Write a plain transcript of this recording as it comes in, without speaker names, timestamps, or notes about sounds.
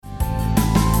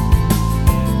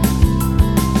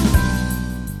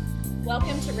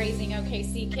Raising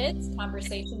OKC Kids,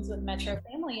 Conversations with Metro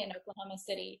Family in Oklahoma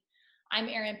City. I'm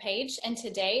Erin Page, and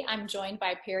today I'm joined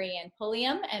by Periann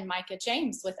Pulliam and Micah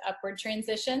James with Upward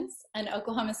Transitions, an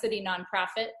Oklahoma City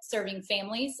nonprofit serving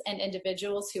families and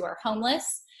individuals who are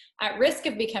homeless, at risk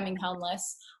of becoming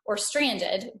homeless, or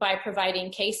stranded by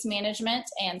providing case management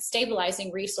and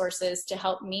stabilizing resources to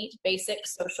help meet basic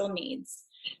social needs.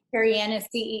 Periann is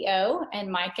CEO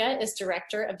and Micah is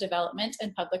Director of Development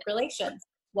and Public Relations.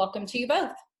 Welcome to you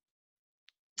both.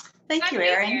 Thank you,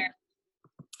 Erin.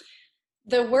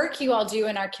 The work you all do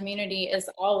in our community is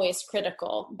always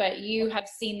critical, but you have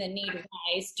seen the need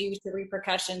rise due to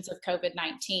repercussions of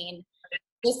COVID-19.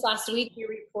 This last week, you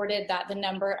reported that the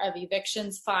number of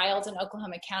evictions filed in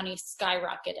Oklahoma County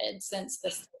skyrocketed since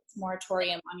the state's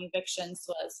moratorium on evictions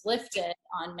was lifted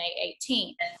on May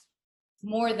 18th.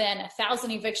 More than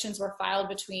 1,000 evictions were filed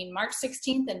between March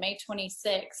 16th and May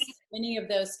 26th, many of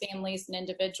those families and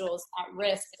individuals at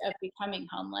risk of becoming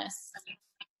homeless.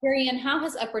 Periann, how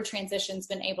has Upward Transitions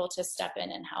been able to step in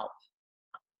and help?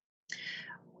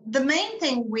 The main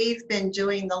thing we've been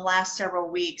doing the last several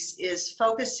weeks is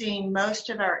focusing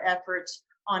most of our efforts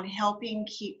on helping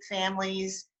keep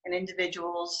families and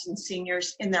individuals and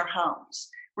seniors in their homes.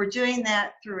 We're doing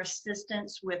that through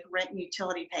assistance with rent and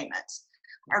utility payments.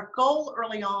 Our goal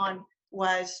early on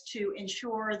was to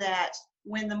ensure that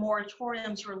when the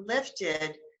moratoriums were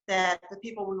lifted, that the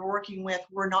people we were working with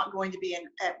were not going to be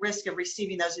at risk of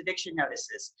receiving those eviction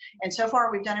notices. And so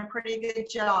far, we've done a pretty good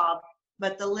job,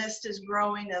 but the list is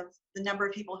growing of the number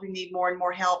of people who need more and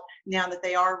more help now that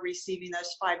they are receiving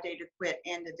those 5-day to quit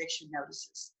and eviction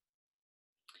notices.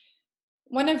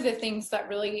 One of the things that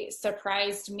really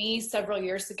surprised me several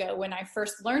years ago when I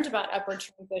first learned about Upward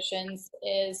Transitions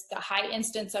is the high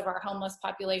instance of our homeless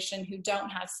population who don't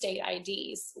have state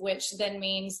IDs, which then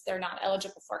means they're not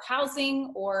eligible for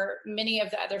housing or many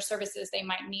of the other services they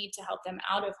might need to help them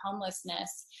out of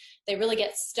homelessness. They really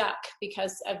get stuck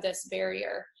because of this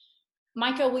barrier.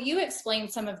 Micah, will you explain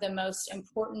some of the most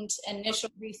important initial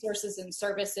resources and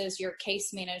services your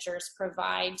case managers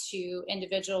provide to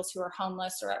individuals who are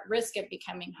homeless or at risk of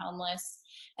becoming homeless?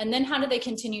 And then how do they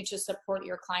continue to support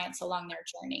your clients along their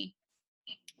journey?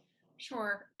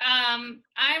 Sure. I'm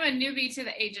a newbie to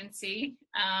the agency.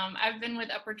 I've been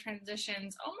with Upward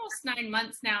Transitions almost 9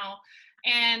 months now.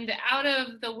 And out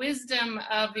of the wisdom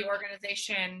of the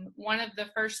organization, one of the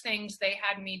first things they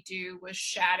had me do was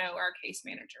shadow our case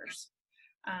managers.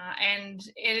 And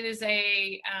it is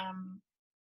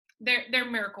they're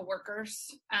miracle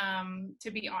workers,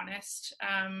 to be honest.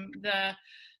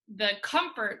 The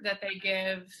comfort that they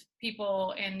give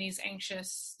people in these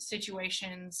anxious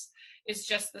situations is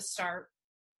just the start.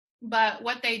 But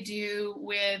what they do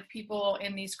with people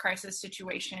in these crisis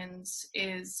situations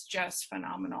is just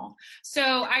phenomenal.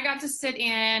 So I got to sit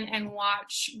in and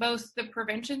watch both the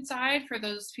prevention side for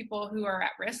those people who are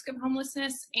at risk of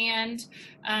homelessness and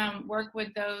work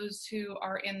with those who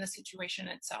are in the situation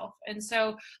itself. And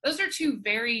so those are two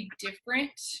very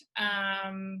different,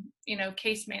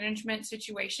 case management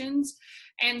situations.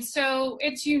 And so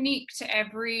it's unique to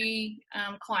every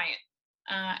client.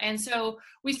 And so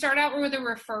we start out with a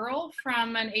referral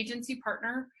from an agency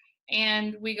partner,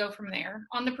 and we go from there.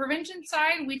 On the prevention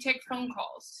side, we take phone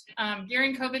calls.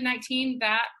 During COVID-19,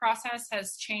 that process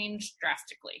has changed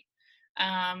drastically.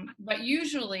 But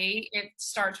usually it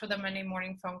starts with a Monday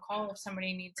morning phone call if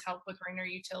somebody needs help with rent or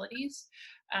utilities.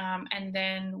 And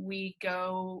then we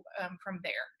go from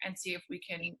there and see if we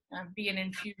can be an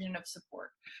infusion of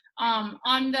support.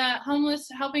 On the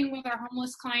helping with our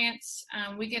homeless clients,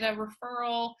 we get a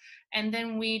referral and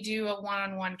then we do a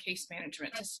one-on-one case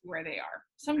management to see where they are.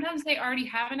 Sometimes they already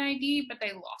have an ID, but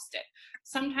they lost it.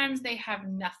 Sometimes they have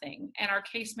nothing, and our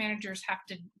case managers have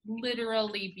to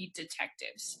literally be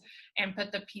detectives and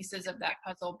put the pieces of that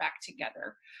puzzle back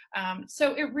together.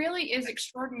 So it really is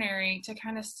extraordinary to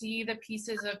kind of see the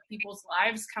pieces of people's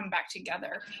lives come back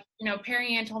together.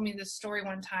 Periann told me this story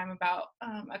one time about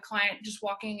a client just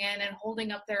walking in and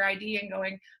holding up their ID and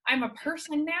going, "I'm a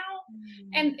person now."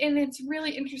 And it's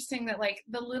really interesting that like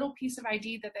the little piece of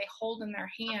ID that they hold in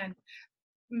their hand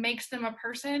makes them a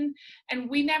person. And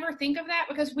we never think of that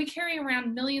because we carry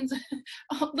around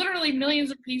literally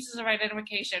millions of pieces of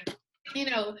identification,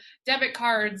 debit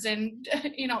cards and,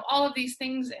 all of these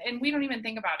things, and we don't even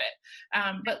think about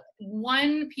it. But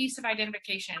one piece of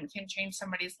identification can change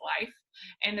somebody's life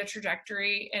and the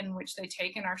trajectory in which they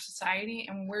take in our society.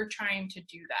 And we're trying to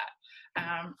do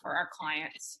that for our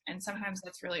clients. And sometimes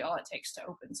that's really all it takes to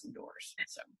open some doors.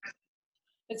 So.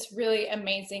 It's really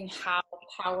amazing how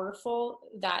powerful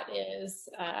that is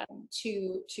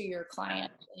to your client.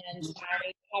 And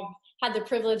I have had the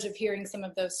privilege of hearing some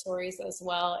of those stories as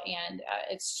well. And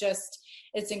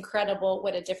it's incredible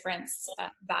what a difference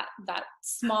that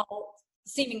small,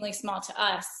 seemingly small to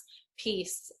us,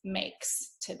 piece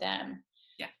makes to them.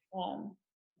 Yeah.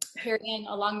 Periann,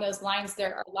 along those lines,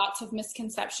 there are lots of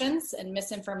misconceptions and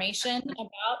misinformation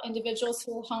about individuals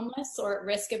who are homeless or at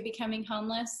risk of becoming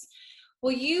homeless.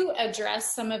 Will you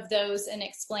address some of those and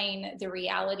explain the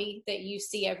reality that you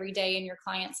see every day in your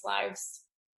clients' lives?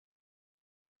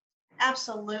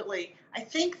 Absolutely. I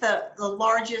think the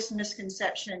largest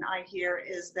misconception I hear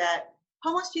is that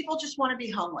homeless people just want to be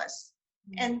homeless.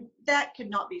 And that could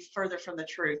not be further from the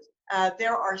truth.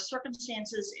 There are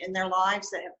circumstances in their lives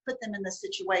that have put them in this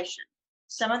situation.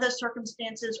 Some of those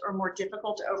circumstances are more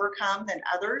difficult to overcome than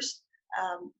others.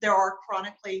 There are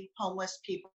chronically homeless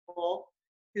people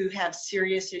who have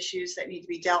serious issues that need to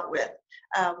be dealt with.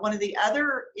 One of the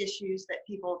other issues that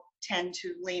people tend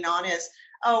to lean on is,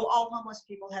 oh, all homeless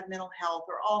people have mental health,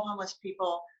 or all homeless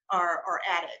people are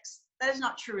addicts. That is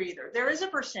not true either. There is a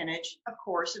percentage, of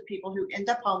course, of people who end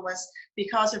up homeless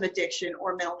because of addiction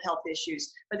or mental health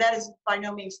issues, but that is by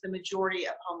no means the majority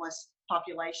of homeless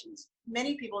populations.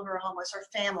 Many people who are homeless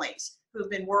are families who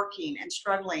have been working and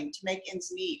struggling to make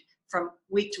ends meet from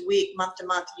week to week, month to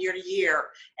month, year to year,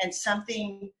 and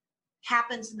something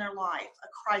happens in their life, a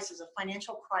crisis, a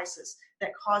financial crisis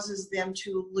that causes them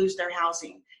to lose their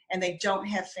housing, and they don't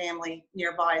have family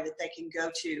nearby that they can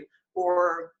go to,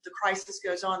 or the crisis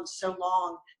goes on so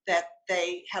long that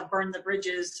they have burned the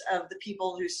bridges of the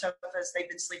people whose sofas they've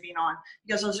been sleeping on,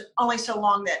 because those are only so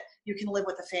long that you can live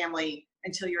with a family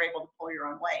until you're able to pull your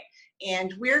own weight.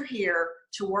 And we're here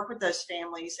to work with those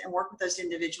families and work with those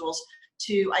individuals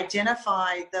to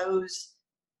identify those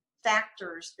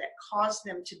factors that cause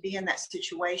them to be in that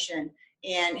situation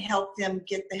and help them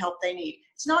get the help they need.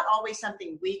 It's not always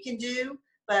something we can do,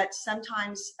 but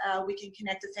sometimes we can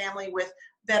connect a family with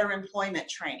better employment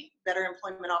training, better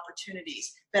employment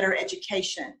opportunities, better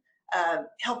education,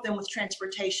 help them with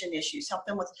transportation issues, help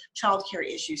them with childcare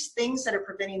issues, things that are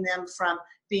preventing them from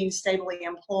being stably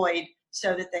employed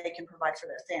so that they can provide for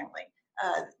their family.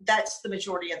 That's the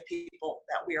majority of people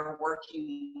that we are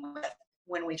working with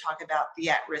when we talk about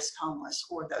the at-risk homeless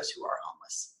or those who are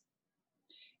homeless.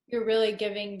 You're really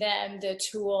giving them the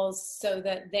tools so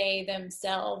that they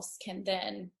themselves can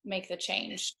then make the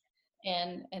change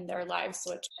in their lives,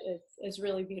 which is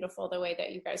really beautiful, the way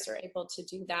that you guys are able to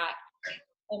do that.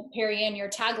 And Periann, your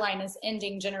tagline is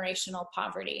ending generational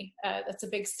poverty. That's a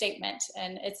big statement,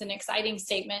 and it's an exciting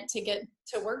statement to get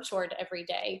to work toward every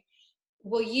day.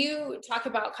 Will you talk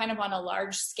about, kind of on a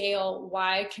large scale,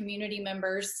 why community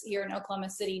members here in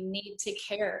Oklahoma City need to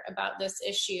care about this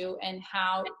issue, and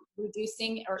how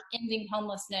reducing or ending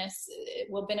homelessness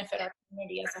will benefit our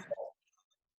community as a whole?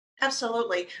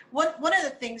 Absolutely. One of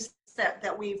the things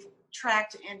that we've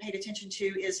tracked and paid attention to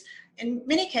is, in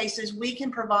many cases, we can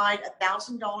provide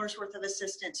 $1,000 worth of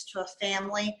assistance to a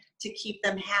family to keep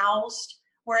them housed.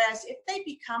 Whereas if they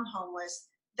become homeless,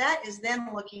 that is then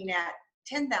looking at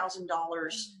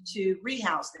 $10,000 to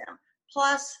rehouse them,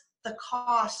 plus the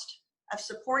cost of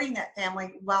supporting that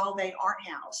family while they aren't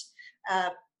housed.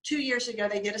 2 years ago,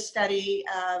 they did a study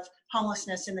of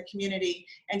homelessness in the community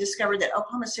and discovered that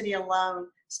Oklahoma City alone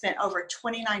spent over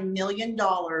 $29 million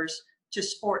to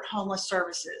support homeless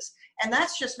services. And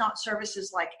that's just not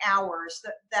services like ours.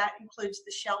 That includes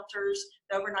the shelters,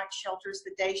 the overnight shelters,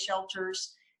 the day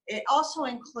shelters. It also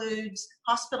includes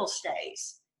hospital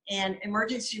stays and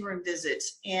emergency room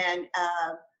visits and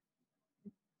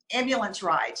ambulance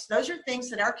rides. Those are things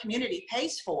that our community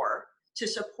pays for to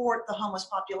support the homeless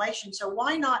population. So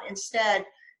why not instead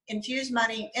infuse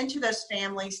money into those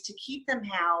families to keep them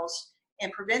housed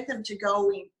and prevent them to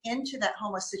going into that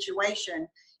homeless situation?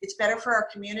 It's better for our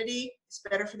community, it's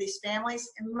better for these families,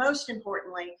 and most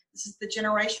importantly, this is the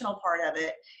generational part of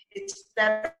it, it's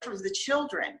better for the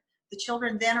children. The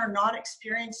children then are not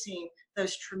experiencing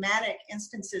those traumatic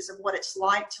instances of what it's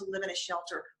like to live in a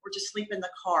shelter, or to sleep in the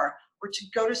car, or to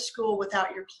go to school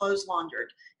without your clothes laundered.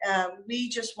 We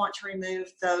just want to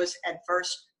remove those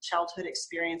adverse childhood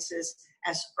experiences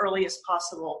as early as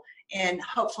possible, and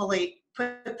hopefully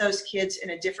put those kids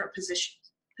in a different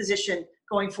position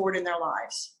going forward in their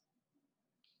lives.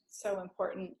 So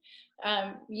important.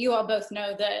 You all both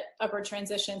know that Upward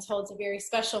Transitions holds a very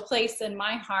special place in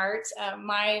my heart.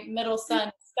 My middle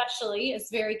son especially is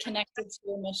very connected to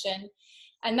your mission.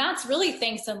 And that's really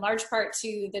thanks in large part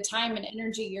to the time and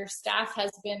energy your staff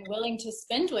has been willing to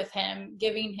spend with him,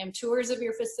 giving him tours of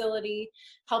your facility,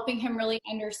 helping him really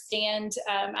understand,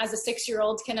 as a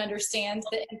 6-year-old can understand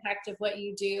the impact of what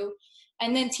you do,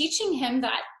 and then teaching him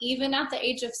that even at the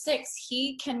age of 6,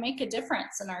 he can make a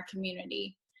difference in our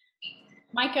community.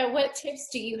 Micah, what tips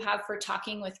do you have for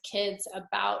talking with kids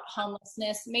about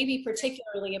homelessness, maybe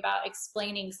particularly about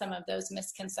explaining some of those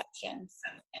misconceptions?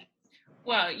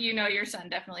 Well, your son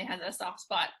definitely has a soft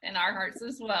spot in our hearts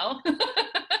as well.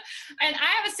 And I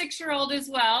have a 6-year-old as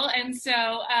well. And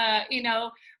so,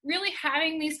 really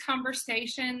having these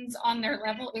conversations on their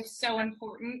level is so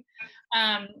important.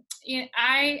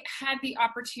 I had the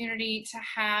opportunity to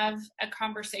have a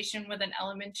conversation with an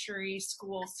elementary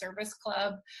school service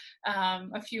club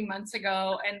a few months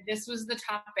ago, and this was the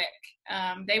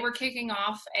topic. They were kicking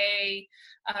off a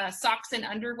socks and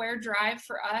underwear drive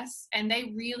for us, and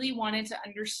they really wanted to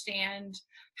understand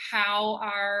how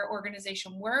our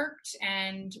organization worked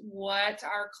and what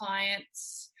our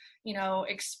clients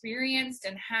experienced,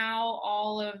 and how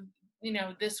all of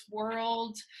this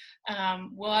world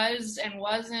was and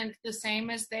wasn't the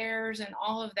same as theirs, and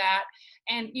all of that.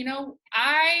 And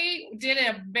I did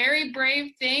a very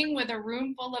brave thing with a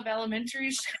room full of elementary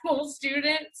school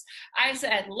students. I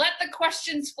said, let the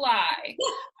questions fly.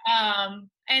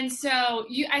 And so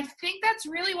I think that's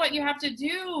really what you have to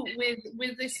do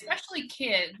with especially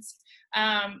kids,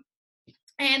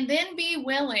 and then be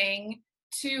willing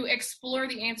to explore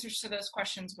the answers to those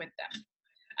questions with them.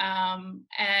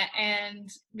 And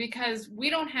because we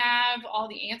don't have all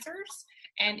the answers,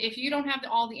 and if you don't have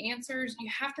all the answers, you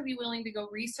have to be willing to go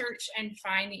research and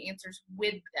find the answers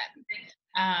with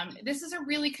them. This is a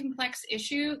really complex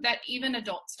issue that even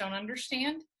adults don't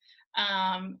understand.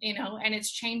 And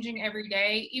it's changing every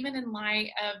day. Even in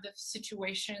light of the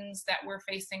situations that we're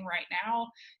facing right now,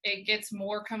 it gets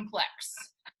more complex.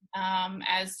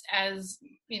 As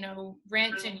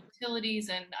rent and utilities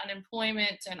and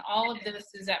unemployment and all of this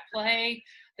is at play,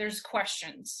 there's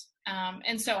questions.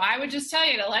 And so I would just tell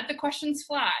you to let the questions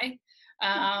fly,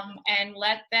 and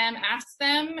let them ask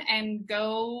them, and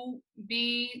go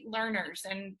be learners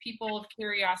and people of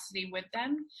curiosity with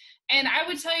them. And I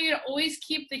would tell you to always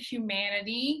keep the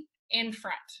humanity in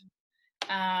front.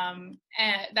 And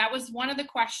that was one of the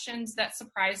questions that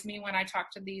surprised me when I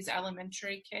talked to these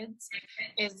elementary kids,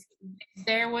 is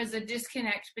there was a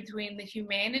disconnect between the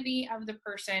humanity of the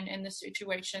person and the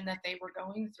situation that they were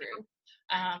going through.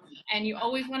 And you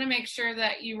always want to make sure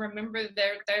that you remember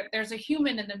there's a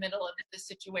human in the middle of the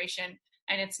situation,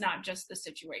 and it's not just the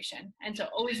situation. And so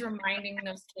always reminding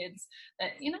those kids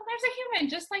that, there's a human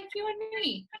just like you and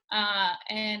me.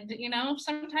 And,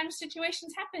 sometimes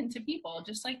situations happen to people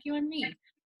just like you and me.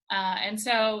 And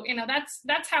so,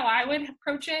 that's how I would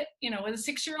approach it, with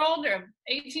a 6-year-old or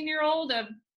 18-year-old, a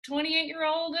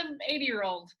 28-year-old, an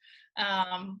 80-year-old.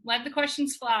 Let the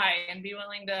questions fly and be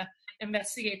willing to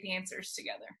investigate the answers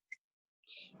together.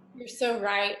 You're so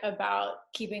right about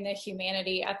keeping the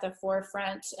humanity at the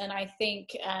forefront. And I think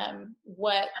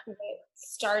what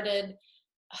started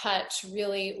Hutch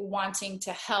really wanting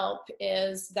to help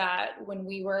is that when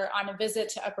we were on a visit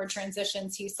to Upward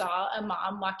Transitions, he saw a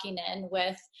mom walking in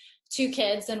with 2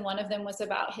 kids, and one of them was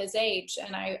about his age.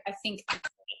 And I think that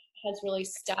has really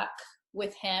stuck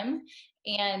with him,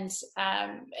 and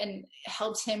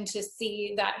helped him to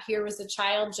see that here was a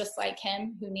child just like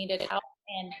him who needed help.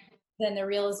 And then the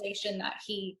realization that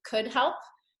he could help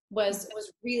was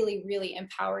really, really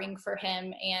empowering for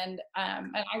him. And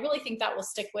I really think that will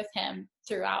stick with him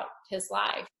throughout his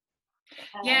life.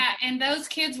 Yeah, and those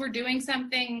kids were doing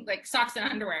something like socks and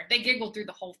underwear. They giggled through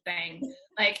the whole thing.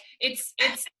 Like it's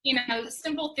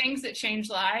simple things that change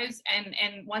lives.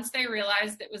 And once they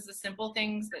realized it was the simple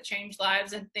things that change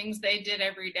lives and things they did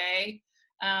every day,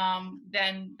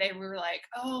 then they were like,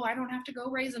 oh, I don't have to go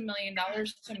raise $1 million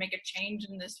to make a change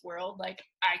in this world. Like,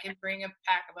 I can bring a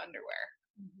pack of underwear.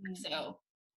 Mm-hmm. So.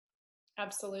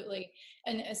 Absolutely.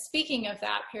 And speaking of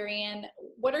that, Periann,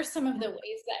 what are some of the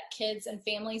ways that kids and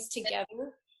families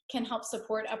together can help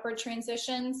support Upward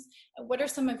Transitions? What are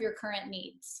some of your current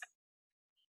needs?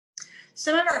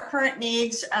 Some of our current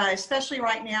needs, especially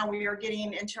right now, we are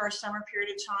getting into our summer period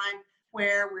of time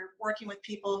where we're working with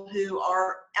people who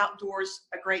are outdoors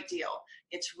a great deal.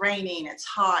 It's raining, it's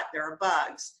hot, there are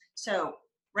bugs. So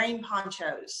rain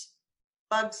ponchos,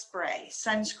 bug spray,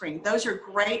 sunscreen, those are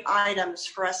great items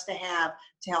for us to have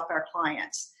to help our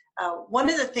clients. One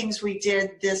of the things we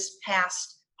did this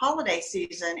past holiday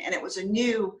season, and it was a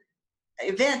new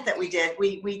event that we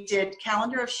did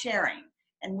calendar of sharing.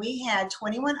 And we had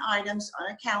 21 items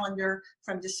on a calendar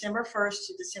from December 1st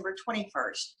to December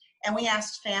 21st. And we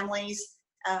asked families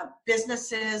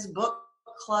businesses, book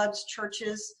clubs,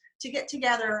 churches to get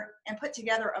together and put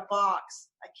together a box,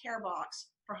 a care box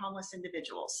for homeless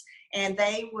individuals. And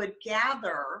they would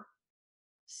gather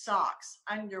socks,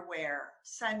 underwear,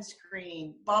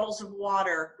 sunscreen, bottles of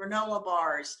water, granola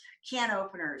bars, can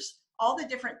openers, all the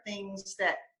different things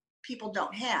that people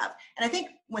don't have. And I think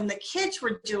when the kids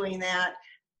were doing that,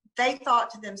 they thought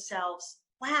to themselves,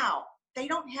 wow, they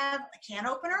don't have a can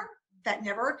opener? That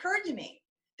never occurred to me.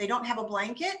 They don't have a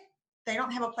blanket. They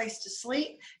don't have a place to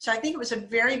sleep. So I think it was a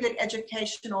very good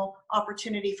educational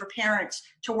opportunity for parents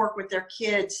to work with their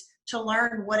kids to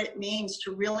learn what it means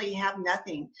to really have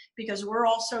nothing, because we're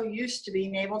all so used to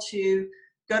being able to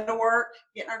go to work,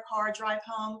 get in our car, drive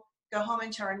home, go home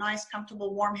into our nice,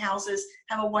 comfortable, warm houses,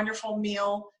 have a wonderful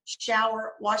meal,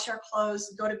 shower, wash our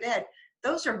clothes, go to bed.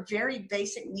 Those are very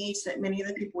basic needs that many of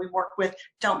the people we work with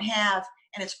don't have,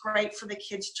 and it's great for the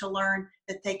kids to learn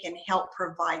that they can help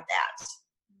provide that.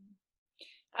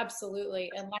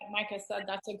 Absolutely. And like Micah said,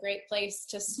 that's a great place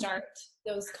to start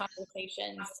those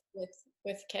conversations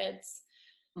with kids.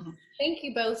 Mm-hmm. Thank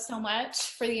you both so much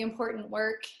for the important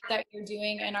work that you're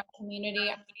doing in our community.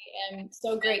 I am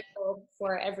so grateful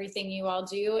for everything you all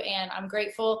do, and I'm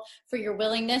grateful for your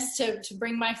willingness to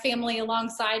bring my family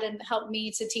alongside and help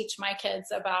me to teach my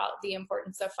kids about the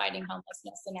importance of fighting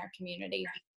homelessness in our community.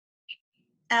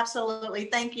 Absolutely.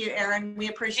 Thank you, Erin. We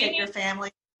appreciate your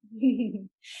family.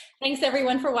 Thanks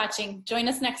everyone for watching. Join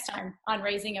us next time on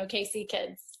Raising OKC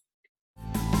Kids.